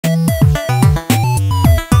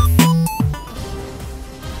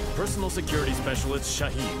security specialist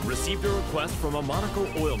Shaheen received a request from a Monaco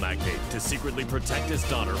oil magnate to secretly protect his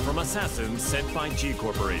daughter from assassins sent by G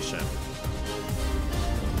Corporation.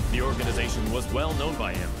 The organization was well known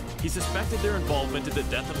by him. He suspected their involvement in the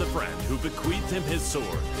death of the friend who bequeathed him his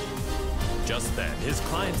sword. Just then, his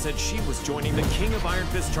client said she was joining the King of Iron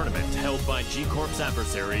Fist tournament held by G Corp's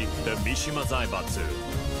adversary, the Mishima Zaibatsu.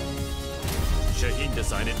 Shaheen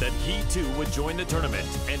decided that he too would join the tournament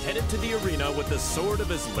and headed to the arena with the sword of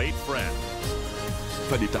his late friend.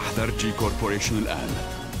 فلتحذر جي كوربوريشن الآن.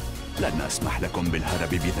 لن أسمح لكم بالهرب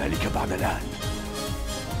بذلك بعد الآن.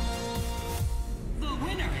 The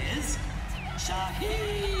winner is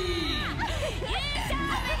Shaheen!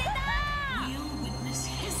 We'll witness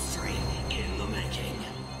history in the making.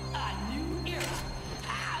 A new era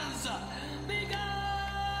has begun!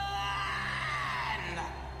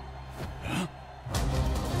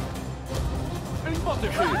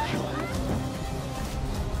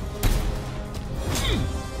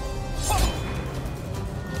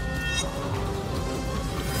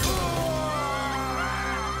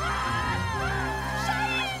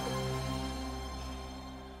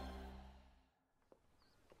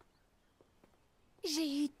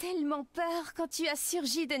 J'ai eu tellement peur quand tu as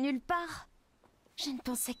surgi de nulle part. Je ne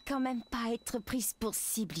pensais quand même pas être prise pour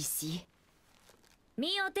cible ici.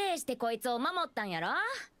 身を挺してこいつを守ったんやろ。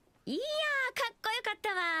いやー、かっこよかった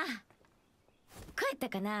わ。こうやった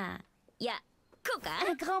かな。いや、こうか。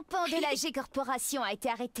Un grand pan de la G Corporation a été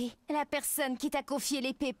arrêté. La personne qui t'a confié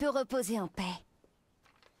l'épée peut reposer en paix.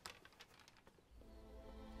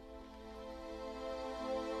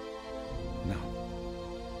 نعم.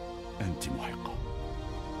 أنت محقة.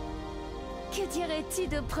 Que dirais-tu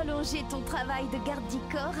de prolonger ton travail de garde du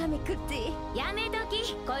corps à mes côtés? やめと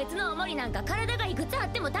き。こいつのおもりなんか体がいくつあっ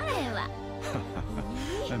ても足らへんわ。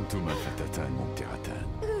أنتما فتاتان ممتعتان.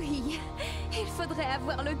 Oui, il faudrait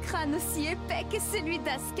avoir le crâne aussi épais que celui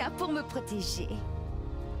d'Asuka pour me protéger.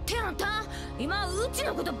 ってあんた、今うち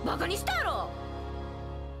のことバカにしたやろ。